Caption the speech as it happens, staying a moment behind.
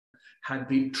had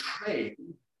been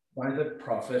trained by the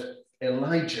prophet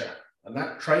Elijah. And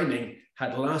that training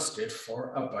had lasted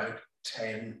for about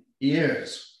 10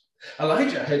 years.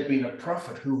 Elijah had been a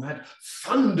prophet who had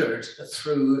thundered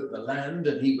through the land,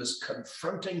 and he was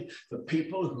confronting the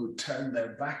people who turned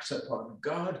their backs upon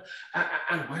God.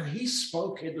 And when he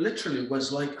spoke, it literally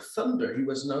was like thunder. He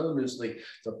was known as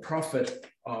the prophet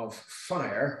of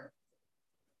fire.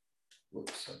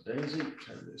 Whoops, a daisy,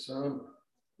 turn this on.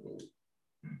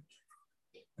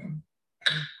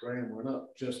 Graham, we're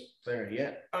not just there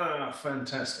yet. Ah,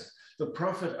 fantastic. The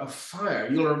prophet of fire.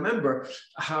 You'll remember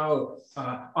how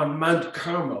on Mount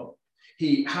Carmel,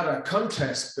 he had a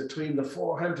contest between the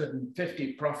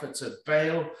 450 prophets of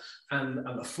Baal and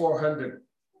the 400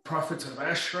 prophets of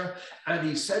Asherah. And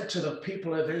he said to the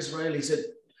people of Israel, he said,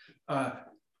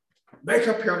 make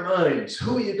up your minds.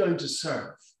 Who are you going to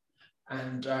serve?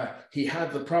 And he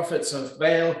had the prophets of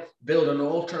Baal build an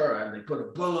altar, and they put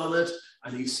a bull on it.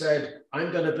 And he said,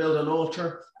 I'm going to build an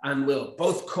altar, and we'll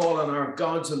both call on our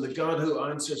gods, and the God who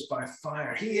answers by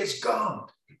fire, he is God.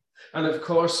 And of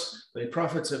course, the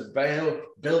prophets of Baal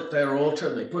built their altar,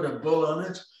 and they put a bull on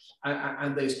it,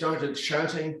 and they started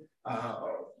shouting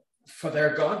for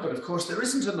their God. But of course, there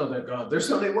isn't another God.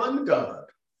 There's only one God.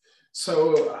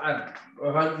 So at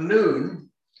about noon,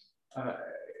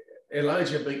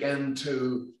 Elijah began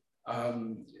to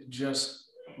just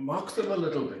mock them a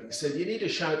little bit. He said, you need to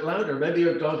shout louder. Maybe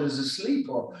your God is asleep,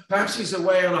 or perhaps he's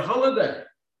away on a holiday.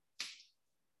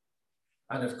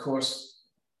 And of course,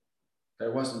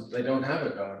 they don't have a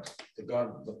God.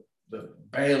 The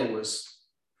Baal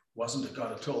wasn't a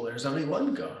God at all. There's only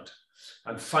one God.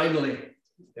 And finally,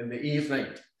 in the evening,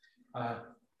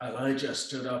 Elijah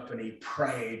stood up and he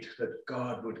prayed that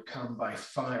God would come by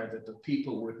fire, that the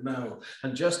people would know.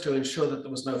 And just to ensure that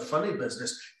there was no funny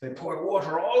business, they poured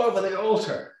water all over the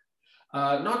altar.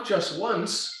 Not just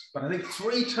once, but I think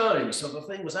 3 times. So the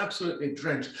thing was absolutely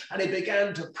drenched. And he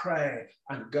began to pray,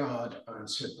 and God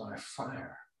answered by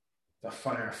fire. The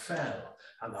fire fell,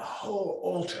 and the whole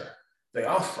altar, the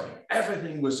offering,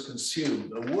 everything was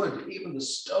consumed, the wood, even the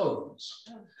stones.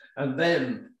 And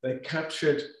then they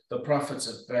captured the prophets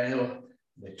of Baal.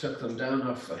 They took them down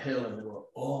off the hill, and they were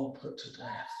all put to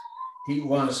death. He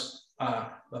was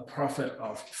the prophet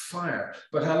of fire.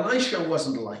 But Elisha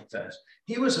wasn't like that.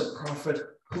 He was a prophet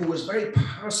who was very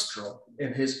pastoral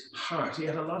in his heart. He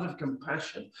had a lot of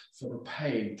compassion for the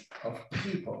pain of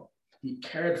people. He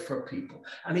cared for people,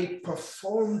 and he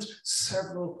performed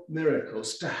several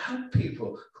miracles to help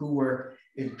people who were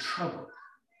in trouble.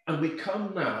 And we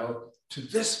come now to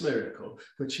this miracle,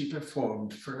 which he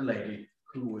performed for a lady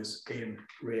who was in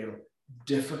real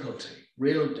difficulty.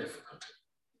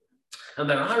 And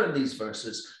there are in these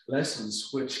verses lessons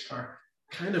which are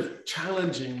kind of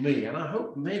challenging me, and I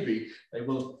hope maybe they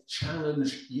will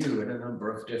challenge you in a number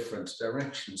of different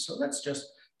directions. So let's just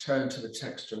turn to the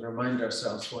text and remind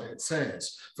ourselves what it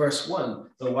says. Verse 1,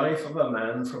 the wife of a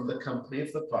man from the company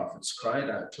of the prophets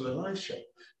cried out to Elisha,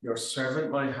 your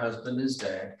servant, my husband, is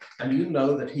dead, and you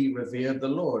know that he revered the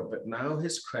Lord, but now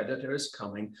his creditor is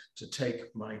coming to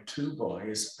take my 2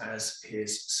 boys as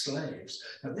his slaves.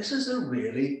 Now, this is a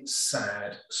really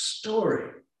sad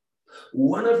story.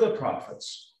 One of the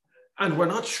prophets, and we're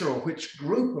not sure which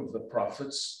group of the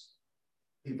prophets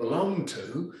he belonged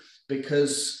to,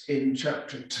 because in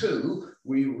chapter 2,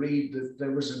 we read that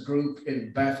there was a group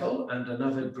in Bethel and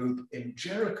another group in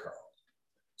Jericho.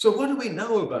 So what do we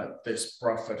know about this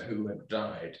prophet who had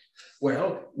died?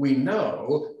 Well, we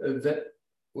know that,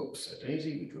 whoops, a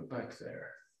daisy, we go back there.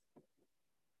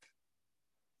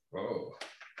 Oh,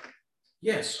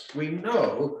 yes, we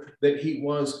know that he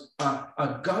was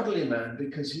a godly man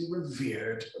because he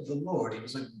revered the Lord. He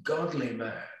was a godly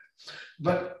man.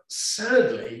 But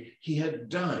sadly, he had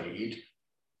died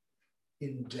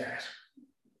in debt.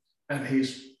 And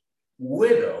his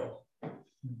widow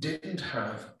didn't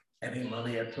have any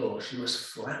money at all. She was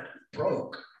flat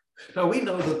broke. Now, we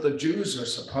know that the Jews are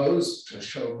supposed to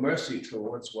show mercy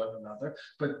towards one another,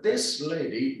 but this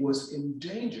lady was in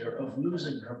danger of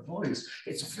losing her voice.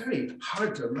 It's very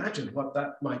hard to imagine what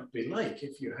that might be like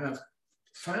if you have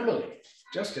family.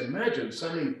 Just imagine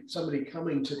somebody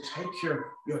coming to take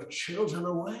your children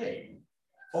away.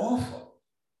 Awful.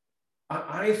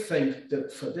 I think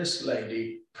that for this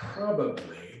lady,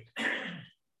 probably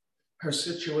her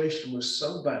situation was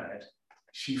so bad,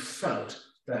 she felt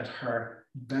that her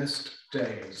best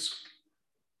days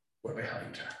were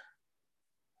behind her.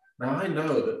 Now, I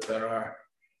know that there are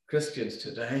Christians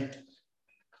today,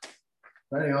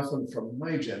 very often from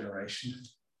my generation,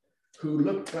 who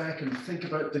look back and think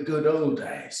about the good old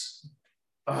days.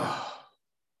 Oh,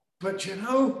 but you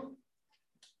know,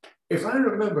 if I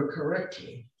remember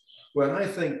correctly, when I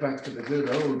think back to the good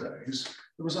old days,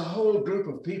 there was a whole group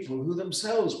of people who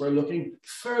themselves were looking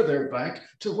further back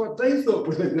to what they thought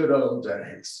were the good old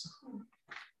days.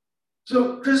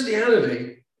 So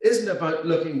Christianity isn't about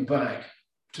looking back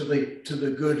to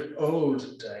the good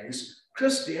old days.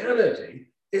 Christianity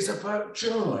is about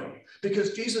joy,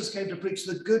 because Jesus came to preach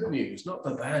the good news, not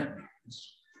the bad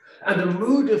news. And a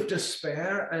mood of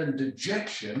despair and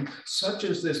dejection, such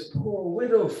as this poor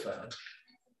widow felt,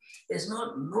 is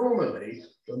not normally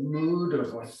the mood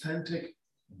of authentic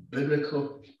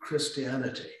biblical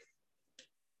Christianity.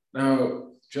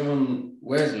 Now, John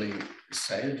Wesley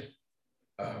said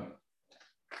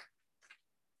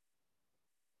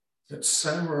that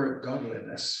sour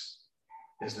godliness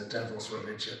is the devil's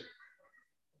religion.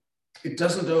 It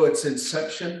doesn't owe its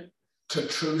inception to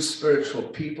true spiritual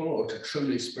people or to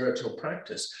truly spiritual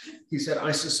practice. He said,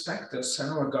 I suspect that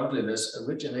sour godliness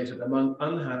originated among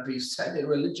unhappy,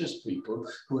 semi-religious people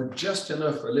who had just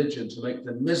enough religion to make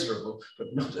them miserable, but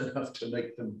not enough to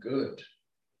make them good.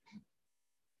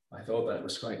 I thought that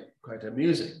was quite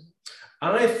amusing.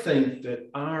 I think that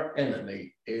our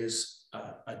enemy is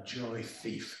a joy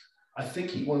thief. I think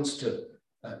he wants to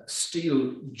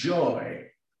steal joy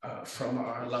from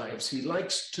our lives. He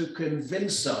likes to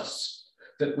convince us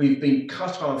that we've been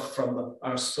cut off from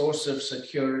our source of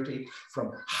security,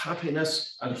 from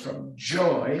happiness and from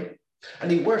joy.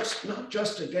 And he works not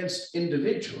just against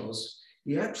individuals,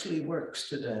 he actually works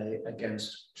today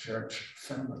against church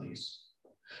families.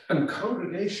 And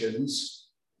congregations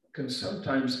can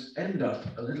sometimes end up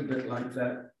a little bit like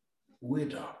that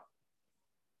widow.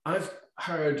 I've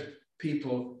heard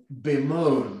people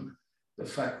bemoan the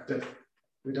fact that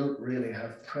we don't really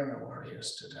have prayer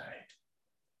warriors today.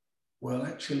 Well,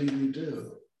 actually we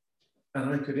do.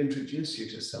 And I could introduce you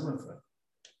to some of them.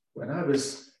 When I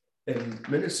was in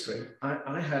ministry,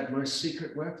 I had my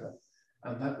secret weapon,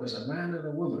 and that was a man and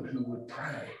a woman who would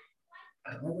pray.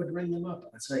 And I would ring them up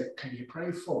and say, can you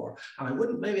pray for? And I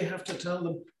wouldn't maybe have to tell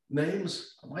them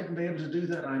names. I mightn't be able to do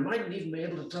that. I mightn't even be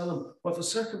able to tell them what the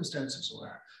circumstances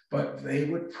were, but they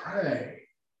would pray.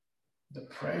 The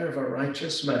prayer of a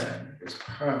righteous man is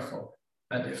powerful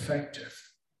and effective.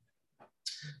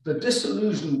 The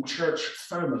disillusioned church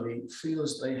family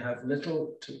feels they have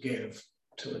little to give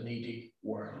to a needy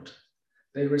world.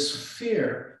 There is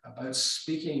fear about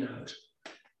speaking out,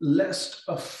 lest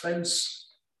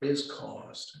offense is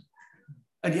caused.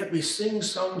 And yet we sing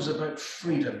songs about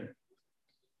freedom,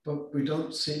 but we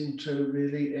don't seem to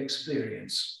really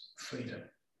experience freedom.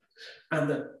 And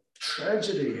the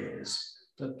tragedy is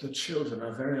that the children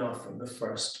are very often the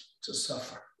first to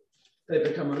suffer. They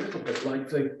become a little bit like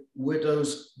the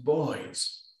widow's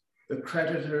boys. The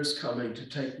creditor is coming to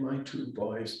take my two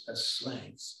boys as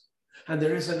slaves. And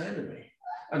there is an enemy.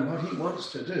 And what he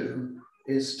wants to do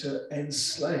is to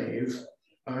enslave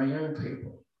our young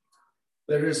people.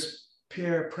 There is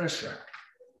peer pressure.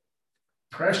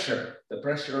 The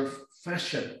pressure of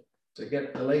fashion to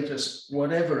get the latest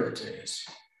whatever it is.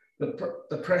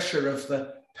 The pressure of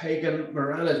the pagan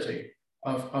morality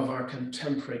of our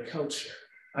contemporary culture.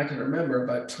 I can remember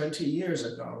about 20 years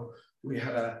ago, we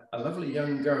had a lovely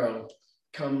young girl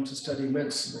come to study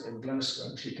medicine in Glasgow,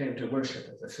 and she came to worship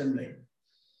at the Finley.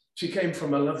 She came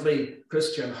from a lovely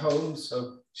Christian home,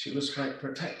 so she was quite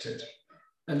protected.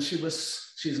 And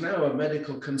she's now a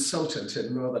medical consultant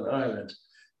in Northern Ireland.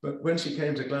 But when she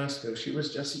came to Glasgow, she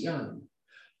was just young.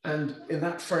 And in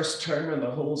that first term in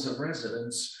the halls of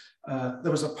residence,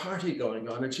 there was a party going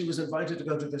on, and she was invited to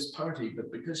go to this party,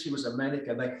 but because she was a medic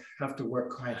and they have to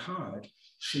work quite hard,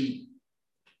 she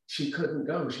couldn't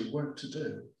go. She had work to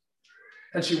do.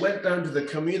 And she went down to the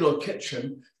communal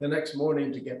kitchen the next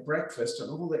morning to get breakfast, and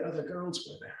all the other girls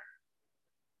were there.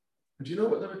 And do you know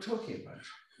what they were talking about?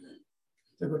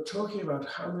 They were talking about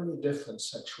how many different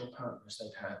sexual partners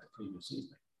they'd had the previous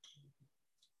evening.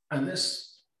 And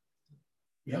this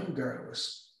young girl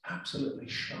was absolutely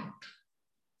shocked.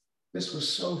 This was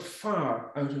so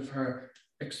far out of her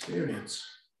experience.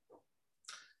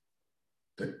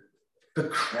 The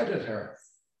creditor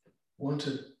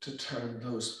wanted to turn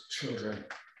those children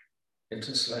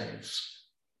into slaves.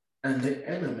 And the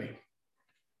enemy,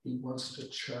 he wants to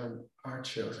turn our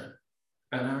children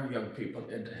and our young people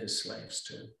into his slaves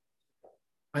too.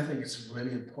 I think it's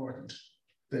really important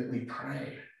that we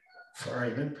pray for our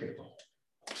young people,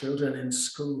 children in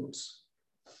schools,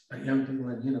 and young people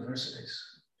in universities,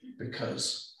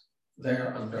 because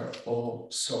they're under all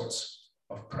sorts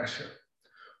of pressure.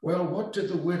 Well, what did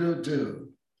the widow do?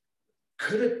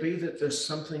 Could it be that there's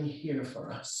something here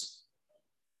for us?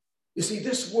 You see,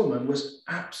 this woman was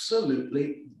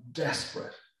absolutely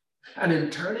desperate. And in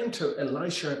turning to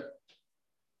Elisha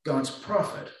God's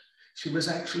prophet, she was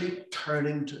actually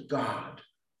turning to God.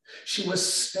 She was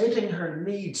stating her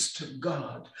needs to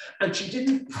God, and she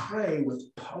didn't pray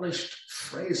with polished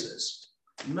phrases.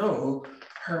 No,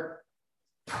 her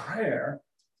prayer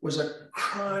was a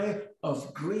cry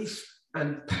of grief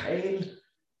and pain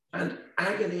and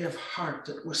agony of heart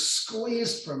that was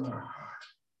squeezed from her heart.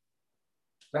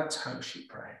 That's how she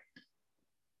prayed.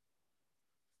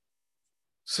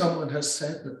 Someone has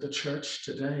said that the church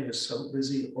today is so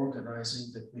busy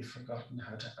organizing that we've forgotten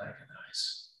how to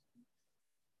agonize.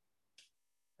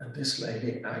 And this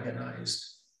lady agonized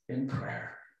in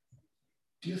prayer.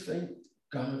 Do you think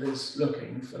God is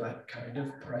looking for that kind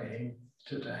of praying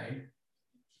today?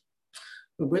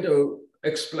 The widow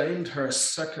explained her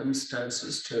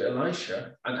circumstances to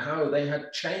Elisha and how they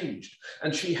had changed.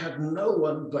 And she had no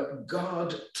one but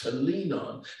God to lean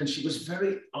on. And she was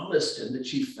very honest in that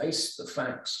she faced the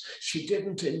facts. She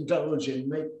didn't indulge in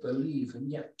make-believe.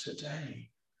 And yet today,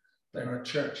 there are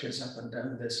churches up and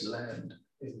down this land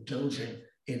indulging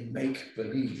in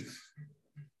make-believe.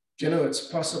 Do you know it's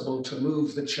possible to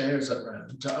move the chairs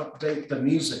around, to update the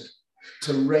music,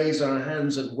 to raise our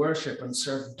hands in worship and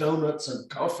serve donuts and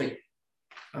coffee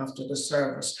after the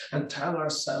service and tell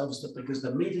ourselves that because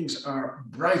the meetings are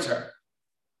brighter,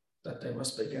 that they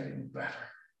must be getting better.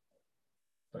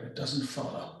 But it doesn't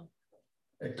follow.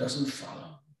 It doesn't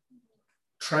follow.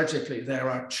 Tragically, there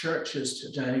are churches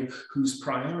today whose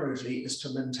priority is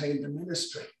to maintain the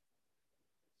ministry.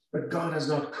 But God has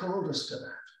not called us to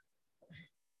that.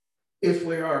 If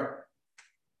we are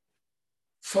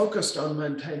focused on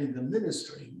maintaining the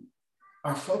ministry,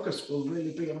 our focus will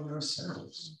really be on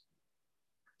ourselves.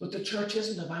 But the church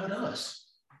isn't about us.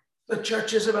 The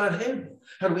church is about him.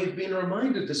 And we've been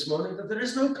reminded this morning that there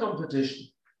is no competition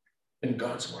in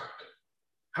God's work.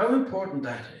 How important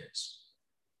that is.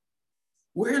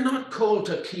 We're not called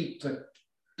to keep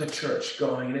the church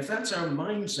going. And if that's our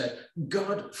mindset,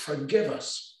 God forgive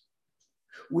us.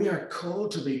 We are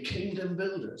called to be kingdom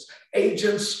builders,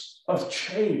 agents of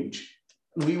change.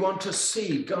 We want to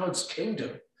see God's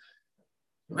kingdom.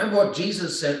 Remember what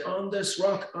Jesus said, on this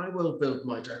rock I will build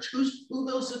my church. Who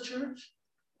builds the church?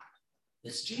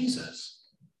 It's Jesus.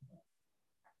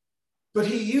 But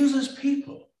he uses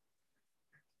people.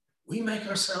 We make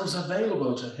ourselves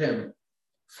available to him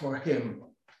for him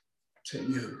to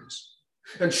use.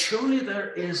 And surely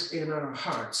there is in our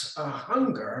hearts a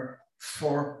hunger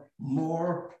for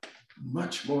more,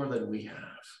 much more than we have.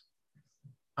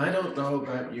 I don't know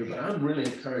about you, but I'm really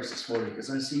encouraged this morning because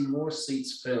I see more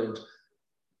seats filled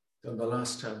than the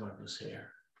last time I was here.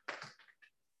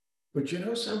 But you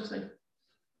know something?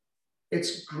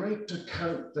 It's great to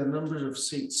count the number of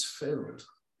seats filled.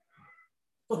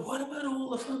 But what about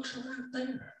all the folks who aren't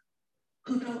there?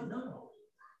 Who don't know?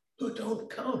 Who don't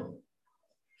come?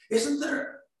 Isn't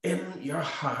there in your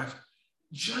heart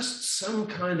just some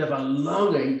kind of a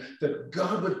longing that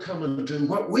God would come and do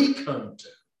what we can't do,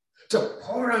 to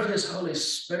pour out his Holy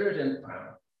Spirit in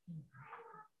power?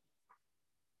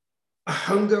 A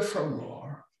hunger for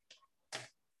more,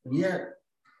 and yet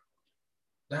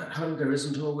that hunger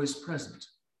isn't always present.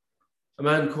 A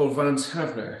man called Vance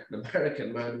Havner, an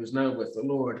American man who's now with the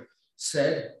Lord,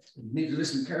 said, you need to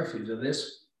listen carefully to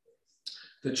this,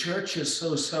 the church is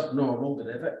so subnormal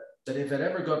that if it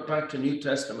ever got back to New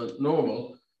Testament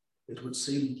normal, it would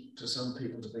seem to some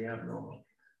people to be abnormal.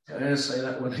 I'm going to say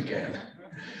that one again.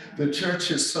 The church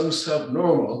is so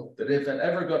subnormal that if it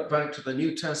ever got back to the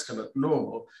New Testament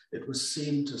normal, it would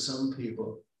seem to some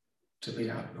people to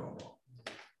be abnormal.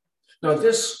 Now,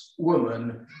 this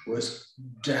woman was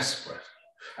desperate.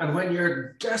 And when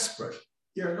you're desperate,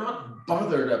 you're not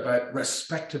bothered about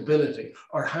respectability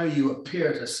or how you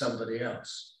appear to somebody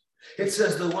else. It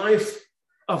says the wife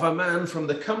of a man from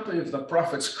the company of the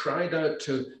prophets cried out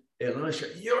to Elisha,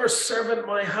 your servant,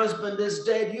 my husband, is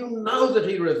dead. You know that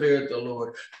he revered the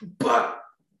Lord, but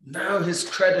now his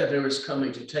creditor is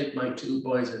coming to take my 2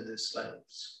 boys as his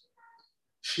slaves.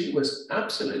 She was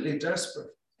absolutely desperate.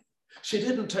 She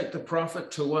didn't take the prophet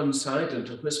to one side and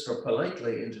to whisper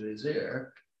politely into his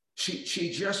ear.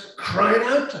 She just cried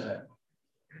out to him,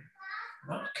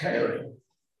 not caring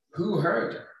who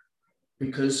heard her,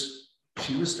 because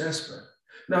she was desperate.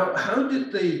 Now, how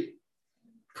did the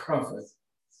prophet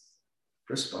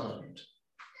respond?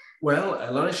 Well,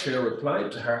 Elisha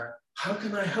replied to her, how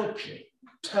can I help you?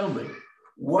 Tell me,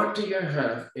 what do you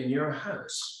have in your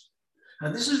house?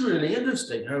 And this is really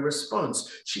interesting, her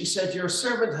response. She said, your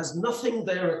servant has nothing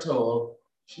there at all,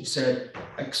 she said,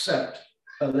 except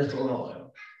a little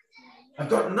oil. I've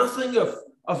got nothing of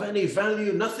of any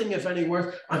value, nothing of any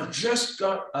worth. I've just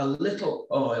got a little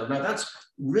oil. Now that's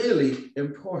really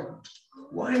important.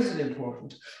 Why is it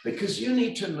important? Because you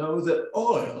need to know that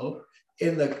oil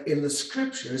in the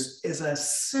scriptures is a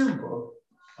symbol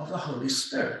of the Holy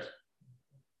Spirit.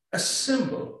 A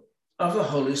symbol of the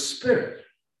Holy Spirit.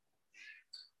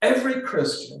 Every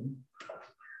Christian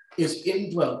is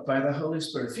indwelt by the Holy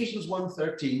Spirit. Ephesians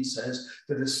 1:13 says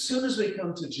that as soon as we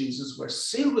come to Jesus, we're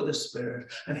sealed with the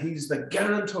Spirit, and he's the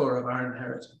guarantor of our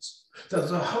inheritance. That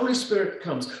the Holy Spirit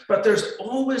comes, but there's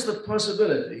always the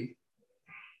possibility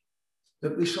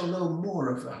that we shall know more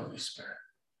of the Holy Spirit.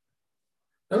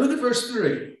 Now look at verse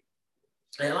 3.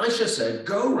 Elisha said,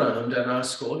 go round and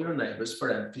ask all your neighbors for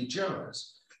empty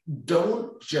jars.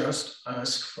 Don't just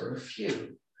ask for a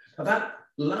few. Now that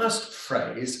last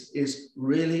phrase is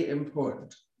really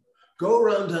important. Go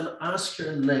around and ask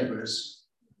your neighbors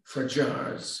for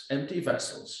jars, empty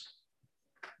vessels.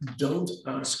 Don't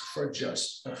ask for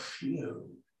just a few.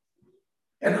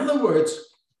 In other words,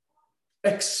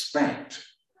 expect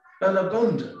an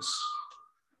abundance.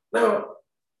 Now,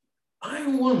 I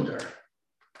wonder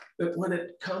that when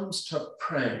it comes to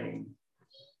praying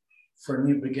for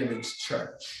New Beginnings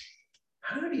Church,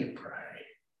 how do you pray?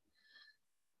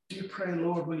 Do you pray,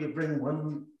 Lord, will you bring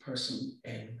one person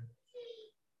in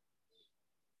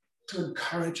to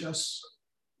encourage us?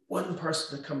 One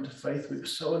person to come to faith. We were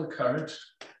so encouraged.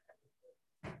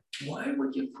 Why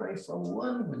would you pray for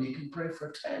one when you can pray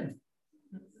for 10?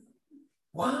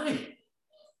 Why?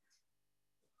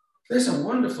 There's a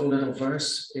wonderful little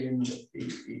verse in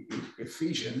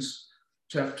Ephesians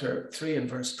chapter 3 and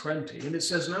verse 20. And it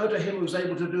says, now to him who's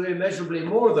able to do immeasurably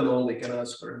more than all we can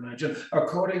ask or imagine,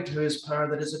 according to his power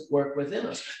that is at work within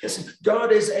us. Listen,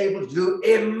 God is able to do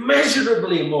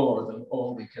immeasurably more than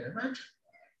all we can imagine.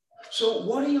 So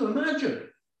what do you imagine?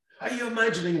 Are you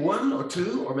imagining 1 or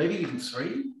 2 or maybe even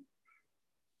 3?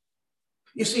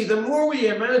 You see, the more we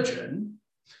imagine,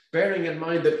 bearing in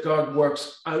mind that God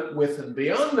works out with and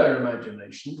beyond our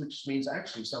imagination, which means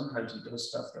actually sometimes he does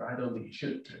stuff that I don't think he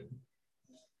should do.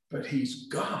 But he's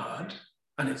God,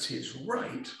 and it's his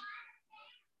right.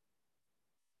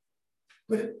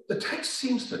 But the text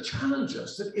seems to challenge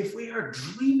us that if we are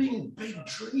dreaming big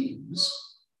dreams,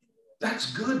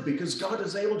 that's good because God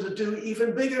is able to do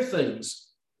even bigger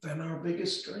things than our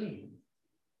biggest dream.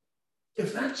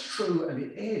 If that's true, and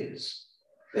it is,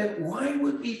 then why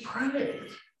would we pray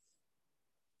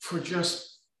for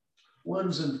just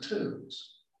 1s and 2s?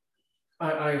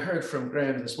 I heard from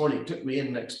Graham this morning, he took me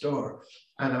in next door,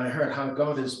 and I heard how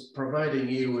God is providing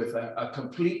you with a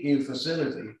complete new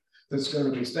facility that's going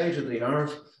to be state of the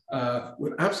art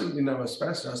with absolutely no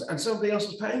asbestos, and somebody else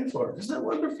is paying for it. Isn't that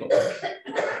wonderful?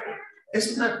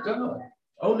 Isn't that God?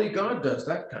 Only God does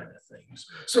that kind of things.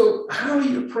 So how are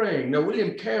you praying? Now,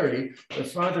 William Carey, the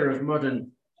father of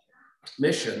modern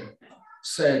mission,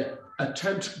 said,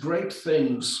 attempt great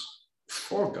things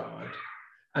for God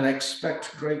and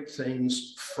expect great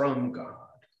things from God.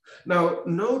 Now,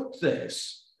 note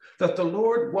this, that the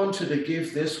Lord wanted to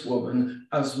give this woman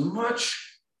as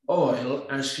much oil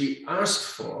as she asked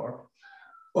for,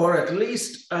 or at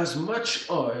least as much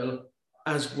oil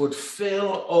as would fill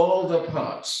all the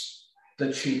pots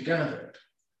that she gathered.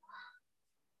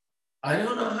 I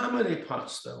don't know how many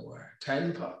pots there were,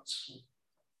 10 pots,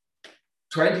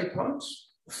 20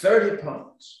 pots, 30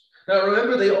 pots. Now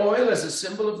remember, the oil is a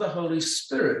symbol of the Holy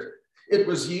Spirit. It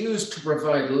was used to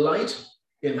provide light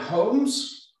in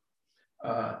homes.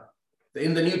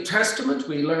 In the New Testament,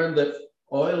 we learn that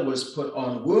oil was put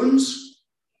on wounds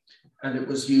and it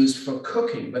was used for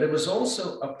cooking, but it was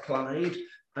also applied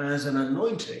as an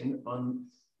anointing on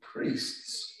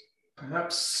priests,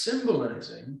 perhaps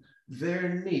symbolizing their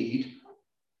need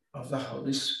of the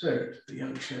Holy Spirit, the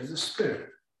unction of the Spirit.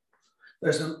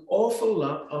 There's an awful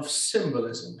lot of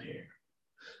symbolism here.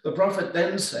 The prophet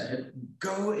then said,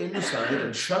 go inside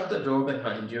and shut the door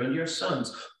behind you and your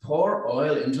sons. Pour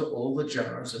oil into all the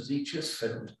jars as each is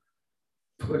filled.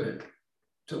 Put it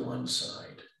to one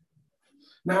side.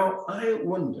 Now, I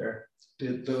wonder,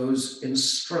 did those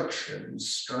instructions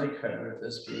strike her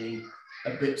as being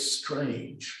a bit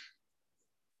strange?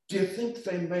 Do you think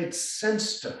they made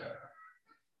sense to her?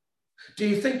 Do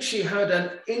you think she had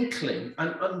an inkling, an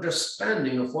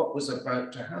understanding of what was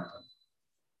about to happen?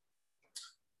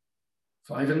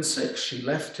 5 and 6, she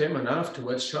left him and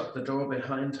afterwards shut the door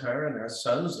behind her and her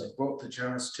sons. They brought the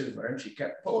jars to her and she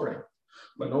kept pouring.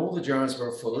 When all the jars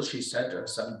were full, she said to her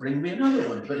son, bring me another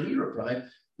one. But he replied,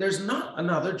 there's not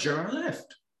another jar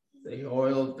left. The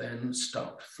oil then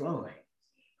stopped flowing.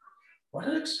 What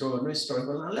an extraordinary story.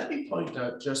 Well, now let me point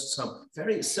out just some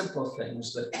very simple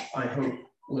things that I hope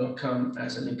will come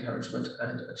as an encouragement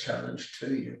and a challenge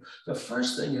to you. The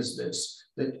first thing is this,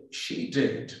 that she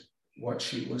did what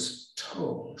she was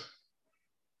told.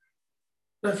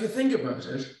 Now, if you think about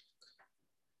it,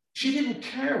 she didn't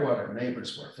care what her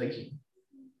neighbors were thinking.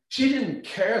 She didn't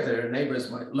care that her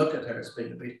neighbors might look at her as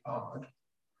being a bit odd.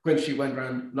 When she went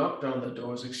around, knocked on the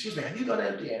doors, excuse me, have you got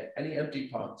any empty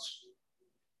pots?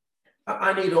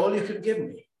 I need all you can give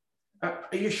me. Are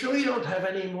you sure you don't have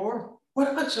any more?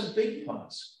 What about some big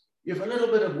pots? You have a little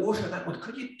bit of water, that one,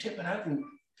 could you tip it out and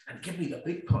give me the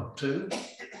big pot too?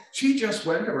 She just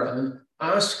went around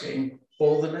asking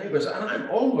all the neighbors, and I'm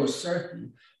almost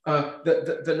certain that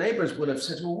the neighbors would have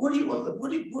said, well, what do you want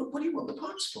the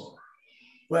pots for?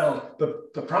 Well,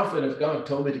 the prophet of God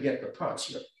told me to get the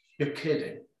pots. You're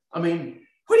kidding. I mean,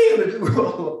 what are you going to do with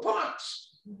all the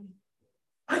pots?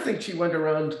 I think she went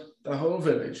around the whole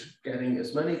village getting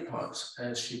as many pots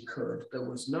as she could. There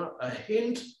was not a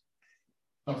hint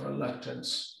of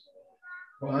reluctance.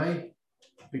 Why?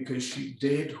 Because she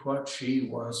did what she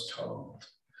was told.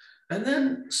 And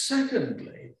then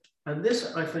secondly, and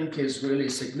this I think is really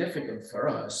significant for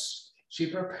us, she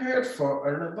prepared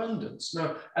for an abundance.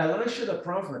 Now, Elisha the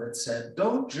prophet had said,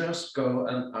 don't just go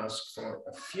and ask for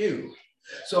a few.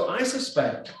 So I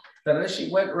suspect that as she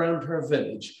went around her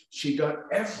village, she got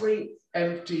every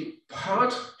empty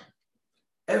pot,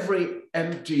 every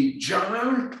empty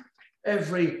jar,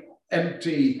 every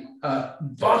empty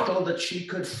bottle that she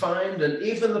could find, and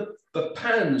even the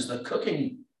pans, the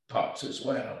cooking pots as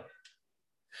well.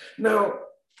 Now,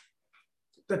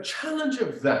 the challenge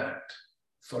of that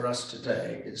for us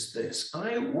today is this.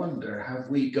 I wonder, have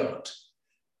we got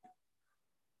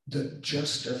the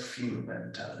just a few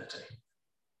mentality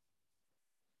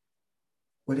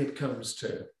when it comes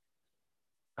to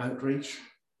outreach,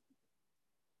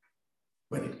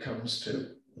 when it comes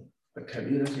to the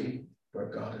community where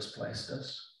God has placed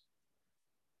us?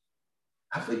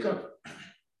 Have we got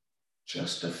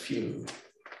just a few,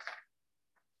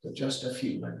 the just a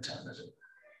few mentality?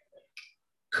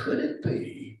 Could it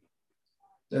be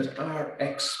that our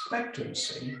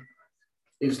expectancy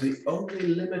is the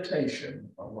only limitation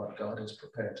on what God is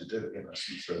prepared to do in us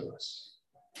and through us?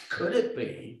 Could it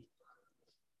be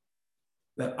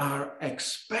that our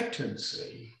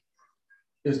expectancy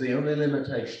is the only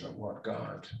limitation of what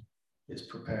God is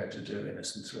prepared to do in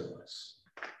us and through us?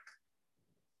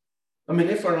 I mean,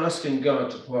 if we're asking God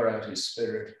to pour out his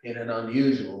Spirit in an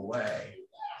unusual way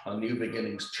on New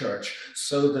Beginnings Church,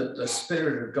 so that the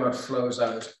Spirit of God flows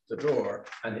out the door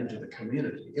and into the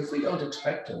community, if we don't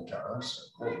expect him to answer,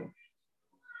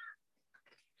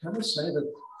 can we say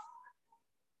that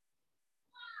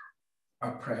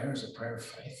our prayer is a prayer of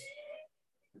faith?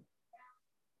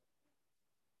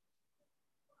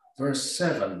 Verse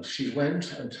 7, she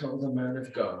went and told the man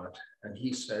of God, and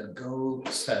he said, go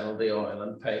sell the oil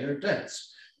and pay your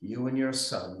debts. You and your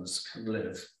sons can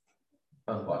live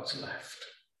on what's left.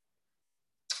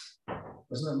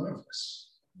 Wasn't that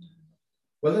marvelous?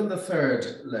 Well, then the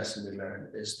third lesson we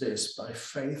learn is this: by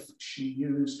faith, she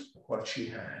used what she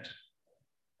had.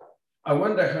 I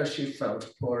wonder how she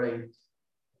felt pouring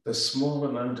the small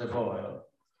amount of oil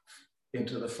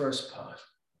into the first pot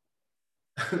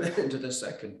and then into the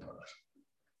second pot.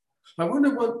 I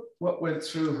wonder what went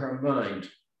through her mind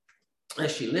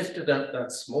as she lifted up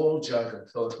that small jug and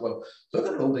thought, well, look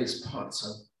at all these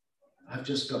pots. I've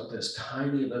just got this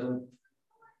tiny little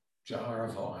jar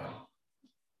of oil.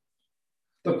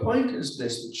 The point is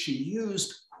this, that she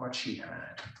used what she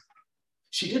had.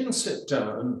 She didn't sit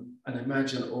down and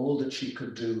imagine all that she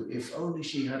could do if only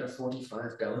she had a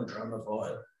 45-gallon drum of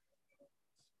oil.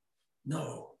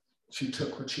 No, she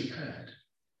took what she had.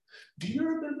 Do you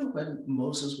remember when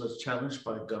Moses was challenged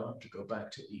by God to go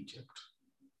back to Egypt?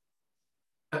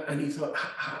 And he thought,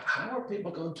 how are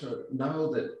people going to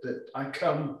know that I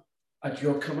come at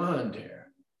your command here?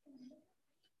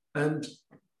 And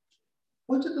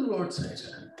what did the Lord say to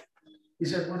him? He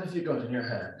said, what have you got in your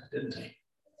hand? Didn't he?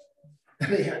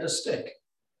 And he had a stick.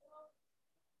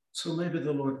 So maybe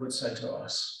the Lord would say to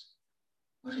us,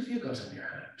 what have you got in your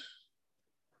hand?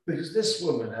 Because this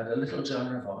woman had a little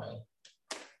jar of oil,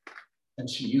 and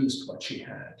she used what she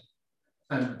had,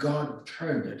 and God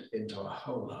turned it into a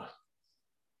whole lot.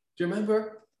 Do you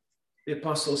remember the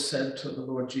apostles said to the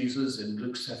Lord Jesus in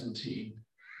Luke 17,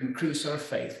 increase our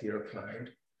faith, he replied.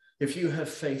 If you have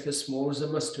faith as small as a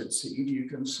mustard seed, you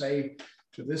can say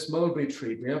to this mulberry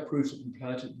tree, be uprooted and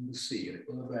planted in the sea, and it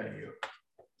will obey you.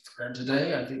 And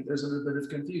today, I think there's a little bit of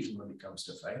confusion when it comes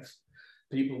to faith.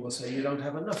 People will say you don't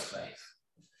have enough faith.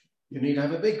 You need to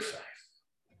have a big faith.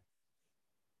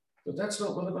 But that's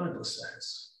not what the Bible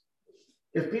says.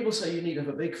 If people say you need to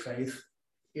have a big faith,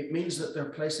 it means that they're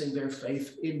placing their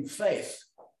faith in faith.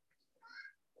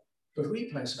 But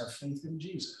we place our faith in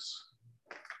Jesus,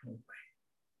 don't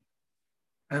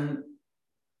we? And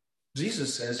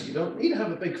Jesus says you don't need to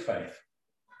have a big faith.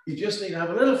 You just need to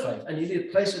have a little faith, and you need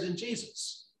to place it in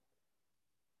Jesus,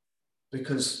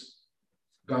 because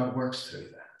God works through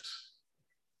that.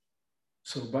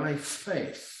 So by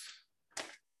faith,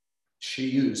 she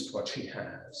used what she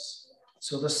has.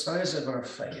 So the size of our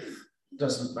faith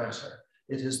doesn't matter.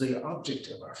 It is the object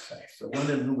of our faith, the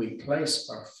one in whom we place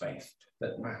our faith,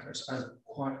 that matters, and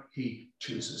what he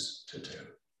chooses to do.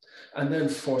 And then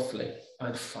fourthly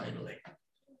and finally,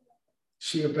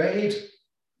 she obeyed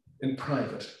in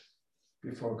private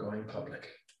before going public.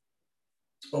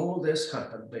 All this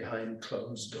happened behind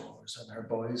closed doors, and her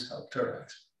boys helped her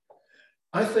out.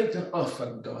 I think that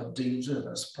often God deals with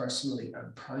us personally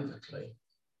and privately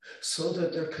so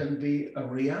that there can be a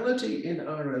reality in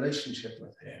our relationship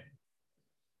with him.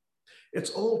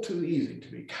 It's all too easy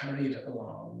to be carried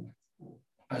along,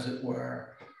 as it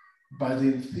were, by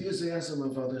the enthusiasm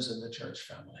of others in the church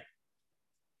family.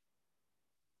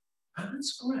 And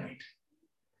it's great.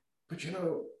 But you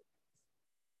know,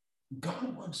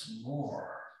 God wants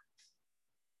more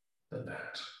than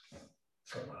that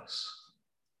from us.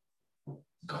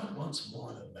 God wants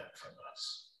more than that from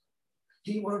us.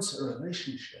 He wants a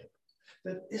relationship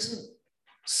that isn't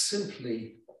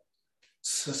simply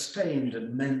sustained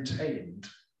and maintained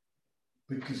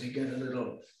because you get a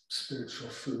little spiritual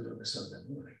food on a Sunday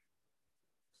morning.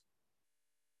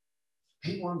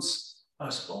 He wants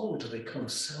us all to become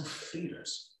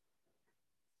self-feeders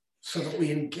so that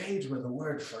we engage with the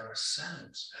word for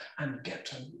ourselves and get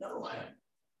to know him.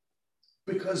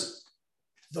 Because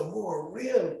the more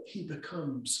real he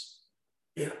becomes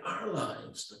in our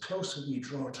lives, the closer we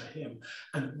draw to him.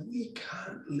 And we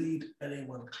can't lead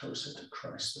anyone closer to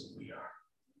Christ than we are.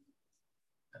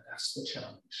 And that's the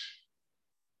challenge.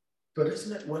 But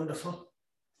isn't it wonderful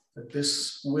that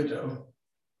this widow,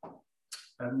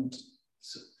 and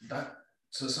that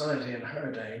society in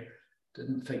her day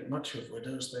didn't think much of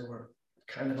widows. They were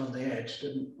kind of on the edge,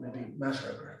 didn't maybe matter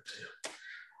a great deal.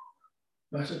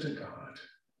 Mattered to God.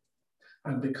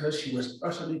 And because she was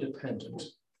utterly dependent,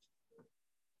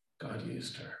 God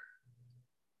used her.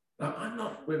 Now, I'm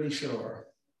not really sure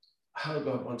how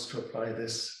God wants to apply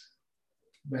this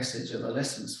message and the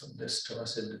lessons from this to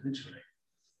us individually.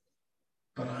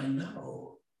 But I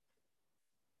know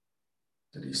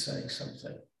that he's saying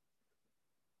something.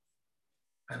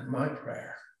 And my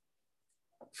prayer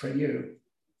for you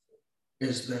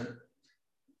is that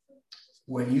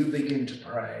when you begin to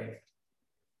pray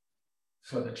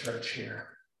for the church here,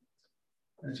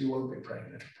 that you won't be praying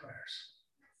little prayers,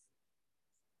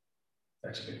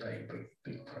 that you'll be praying big,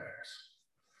 big prayers.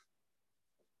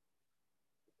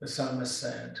 The psalmist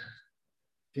said,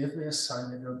 "Give me a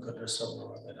sign of your goodness, O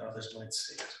Lord, that others might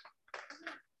see it."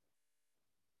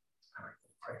 And I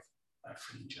will pray that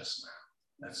for you just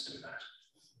now. Let's do that.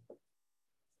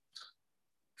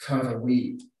 Father,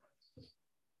 we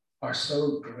are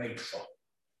so grateful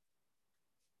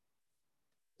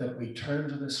that we turn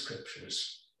to the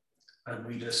scriptures and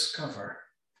we discover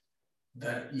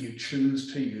that you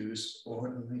choose to use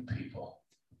ordinary people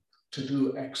to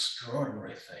do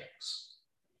extraordinary things.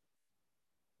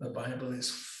 The Bible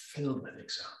is filled with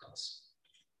examples.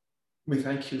 We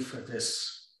thank you for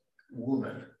this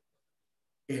woman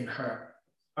in her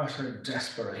utter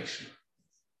desperation,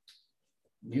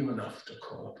 knew enough to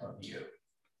call upon you.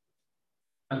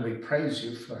 And we praise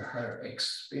you for her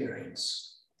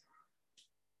experience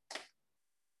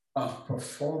of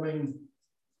performing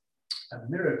a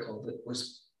miracle that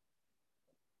was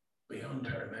beyond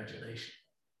her imagination,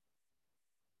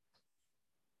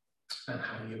 and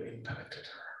how you impacted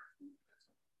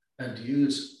her and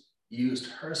used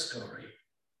her story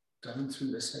down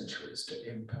through the centuries to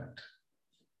impact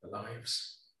the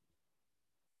lives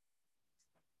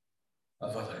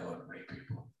of other ordinary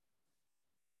people.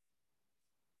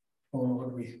 Oh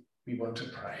Lord, we want to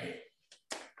pray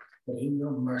that in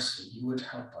your mercy you would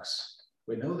help us.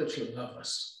 We know that you love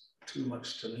us too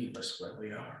much to leave us where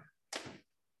we are.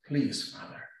 Please,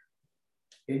 Father,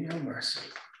 in your mercy,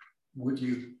 would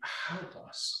you help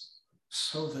us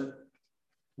so that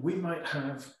we might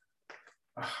have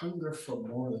a hunger for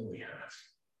more than we have,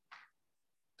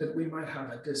 that we might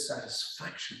have a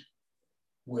dissatisfaction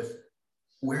with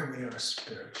where we are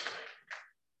spiritually.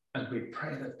 And we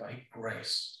pray that by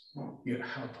grace, you'd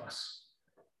help us.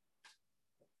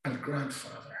 And grant,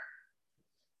 Father,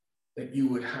 that you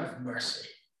would have mercy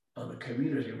on the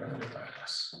community round about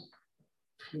us.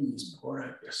 Please pour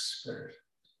out your Spirit.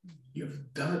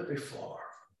 You've done it before.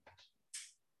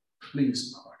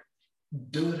 Please, Lord,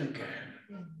 Do it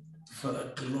again for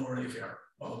the glory of your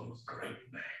own great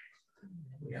name.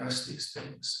 We ask these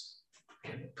things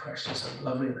in the precious and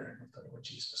lovely name of the Lord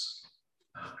Jesus.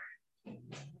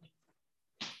 Amen.